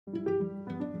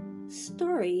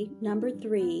Story number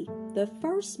 3, The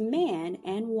First Man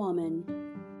and Woman.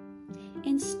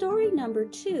 In story number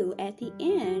 2, at the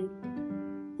end,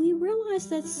 we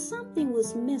realized that something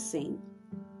was missing.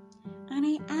 And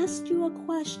I asked you a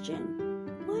question.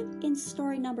 What in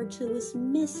story number 2 is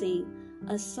missing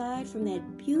aside from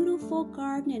that beautiful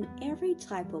garden and every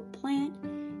type of plant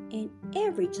and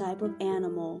every type of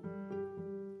animal?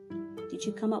 Did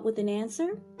you come up with an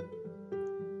answer?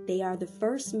 They are the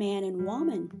first man and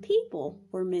woman. People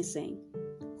were missing.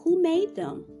 Who made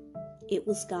them? It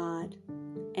was God.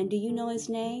 And do you know his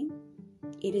name?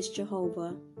 It is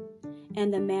Jehovah.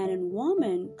 And the man and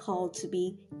woman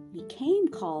became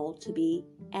called to be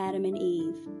Adam and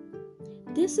Eve.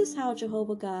 This is how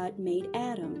Jehovah God made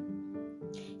Adam.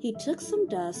 He took some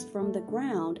dust from the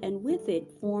ground and with it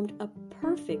formed a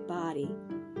perfect body,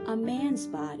 a man's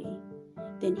body.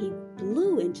 Then he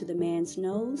blew into the man's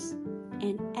nose,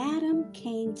 and Adam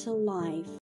came to life.